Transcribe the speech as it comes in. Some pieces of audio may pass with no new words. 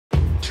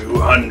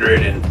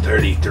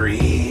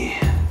233,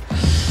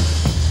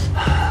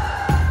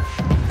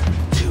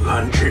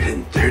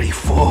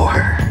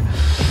 234,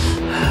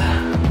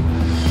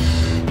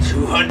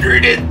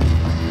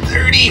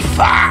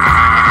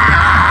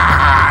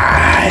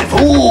 235.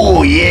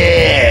 Oh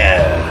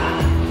yeah!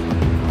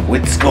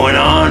 What's going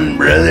on,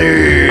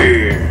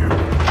 brother?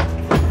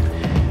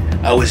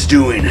 I was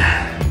doing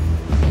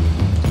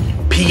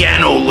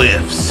piano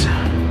lifts.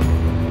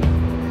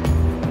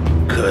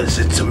 'Cause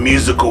it's a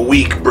musical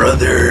week,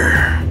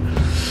 brother.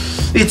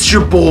 It's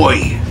your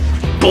boy,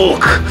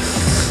 Bulk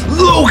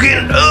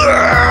Logan.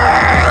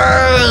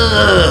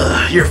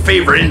 Your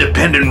favorite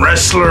independent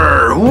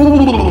wrestler.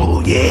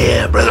 Ooh,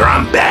 yeah, brother,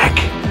 I'm back.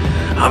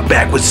 I'm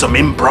back with some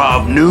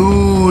improv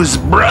news,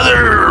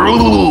 brother.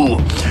 Ooh,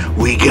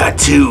 we got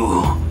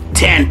two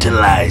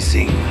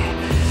tantalizing,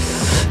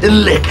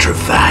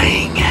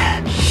 electrifying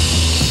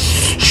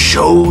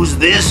shows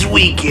this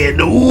weekend.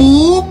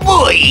 Oh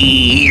boy,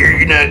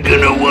 you're not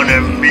gonna wanna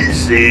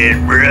miss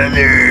it,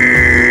 brother.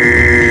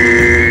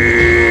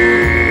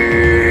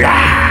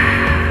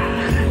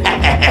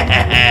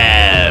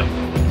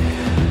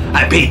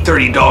 I paid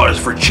 $30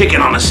 for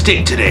chicken on a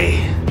stick today.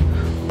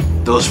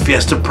 Those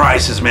Fiesta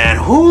prices, man.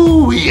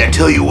 Whoo, I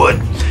tell you what,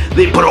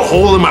 they put a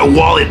hole in my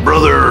wallet,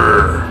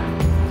 brother.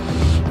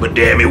 But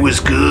damn, it was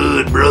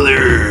good,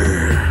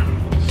 brother.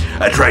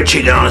 I tried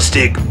chicken on a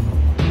stick,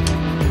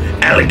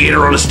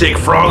 alligator on a stick,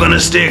 frog on a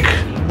stick,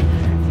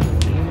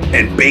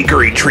 and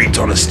bakery treats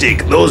on a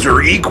stick. Those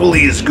are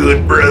equally as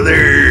good,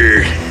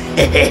 brother.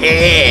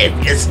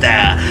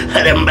 Fiesta.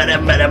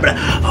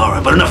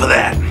 Alright, but enough of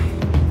that.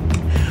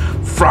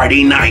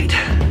 Friday night,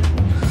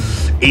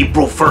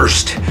 April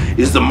 1st,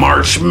 is the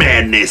March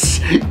Madness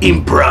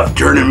Improv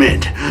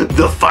Tournament.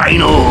 The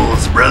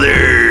finals,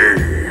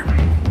 brother.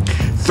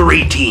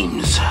 3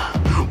 teams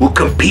will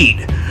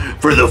compete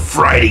for the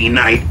Friday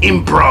Night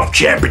Improv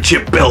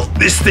Championship belt.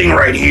 This thing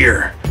right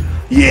here.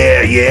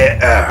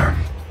 Yeah.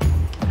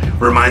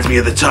 Reminds me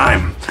of the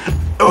time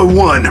I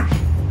won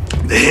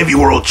the Heavy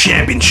World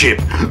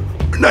Championship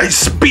and I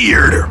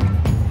speared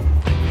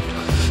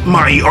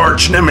my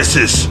arch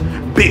nemesis,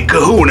 Big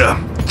Kahuna,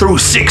 through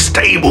 6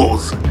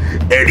 tables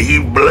and he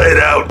bled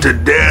out to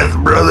death,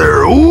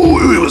 brother.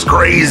 Ooh, it was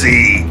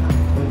crazy.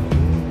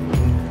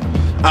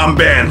 I'm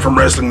banned from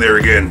wrestling there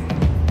again.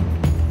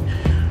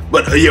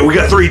 But yeah, we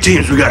got 3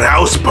 teams. We got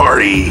House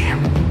Party,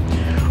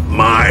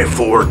 My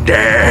 4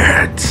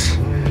 Dads,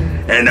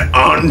 and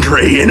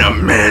Andre and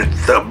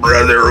Amantha,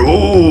 brother.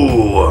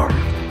 Ooh.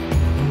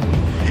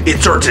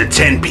 It starts at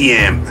 10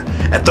 p.m.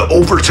 at the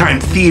Overtime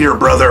Theater,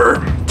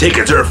 brother.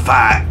 Tickets are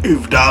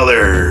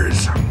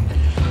 $5.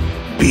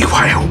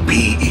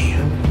 BYOB.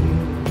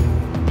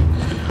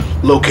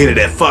 Located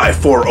at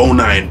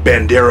 5409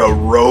 Bandera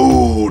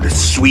Road,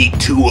 Suite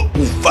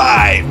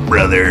 205,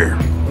 brother.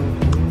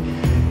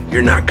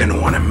 You're not gonna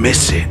want to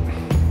miss it.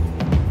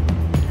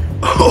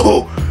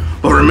 Oh,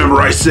 but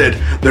remember I said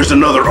there's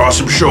another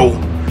awesome show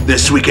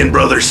this weekend,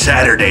 brother.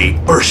 Saturday,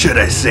 or should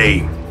I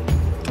say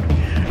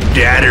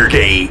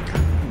Dadderday,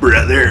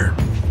 brother.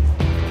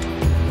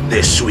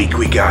 This week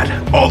we got,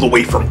 all the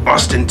way from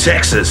Austin,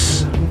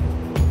 Texas,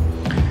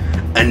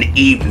 an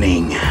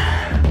evening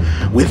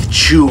with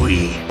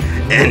Chewy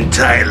and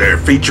Tyler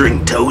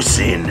featuring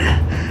Tosin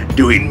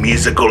doing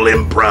musical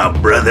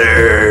improv,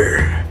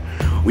 brother.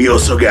 We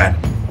also got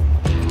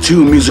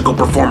 2 musical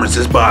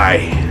performances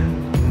by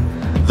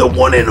the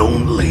one and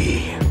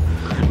only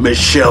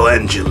Michelle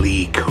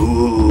Angelique.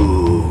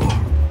 Ooh.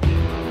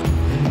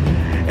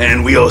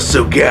 And we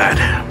also got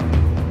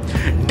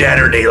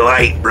Dadderday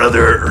Light,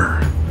 brother.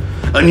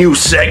 A new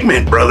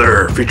segment,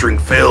 brother, featuring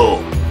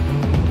Phil.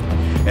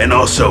 And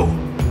also,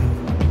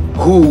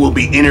 who will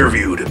be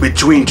interviewed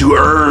between 2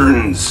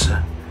 urns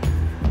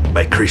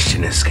by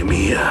Christian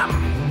Escamilla.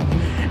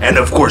 And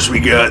of course we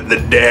got the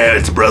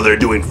dads, brother,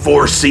 doing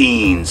 4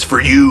 scenes for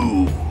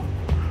you.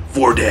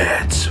 4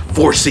 dads,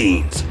 4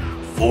 scenes,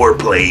 4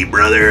 play,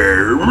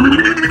 brother.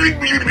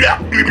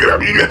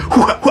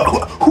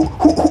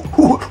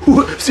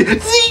 Zing,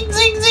 zing,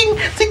 zing, zing,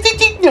 zing,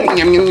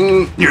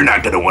 zing. You're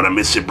not gonna want to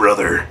miss it,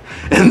 brother.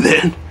 And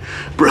then,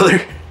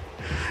 brother,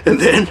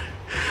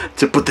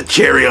 to put the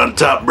cherry on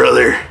top,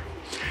 brother,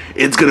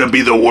 it's gonna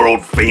be the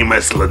world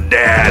famous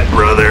Ladad,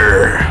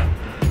 brother.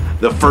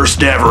 The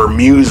first ever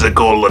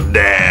musical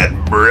Ladad,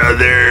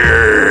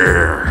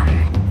 brother.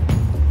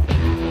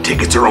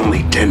 Tickets are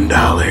only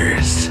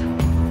 $10.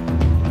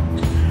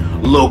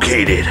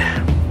 Located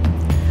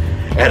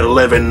at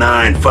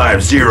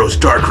 11950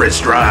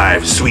 Starcrest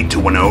Drive, Suite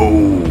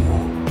 210.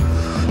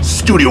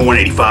 Studio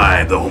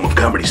 185, the home of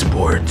comedy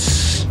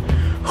sports.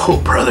 Oh,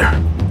 brother.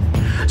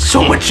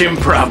 So much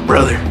improv,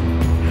 brother.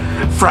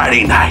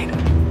 Friday night.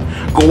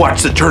 Go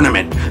watch the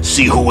tournament.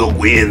 See who will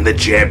win the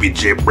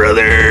championship,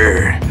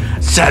 brother.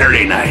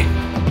 Saturday night.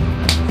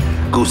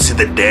 Go see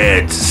the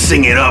dads.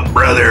 Sing it up,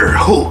 brother.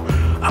 Oh,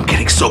 I'm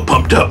getting so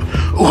pumped up.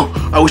 Oh,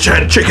 I wish I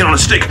had chicken on a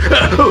stick.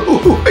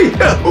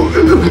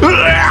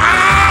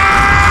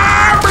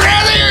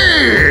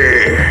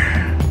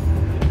 Brother!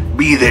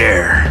 Be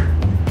there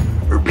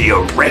or be be a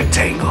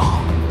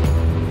rectangle.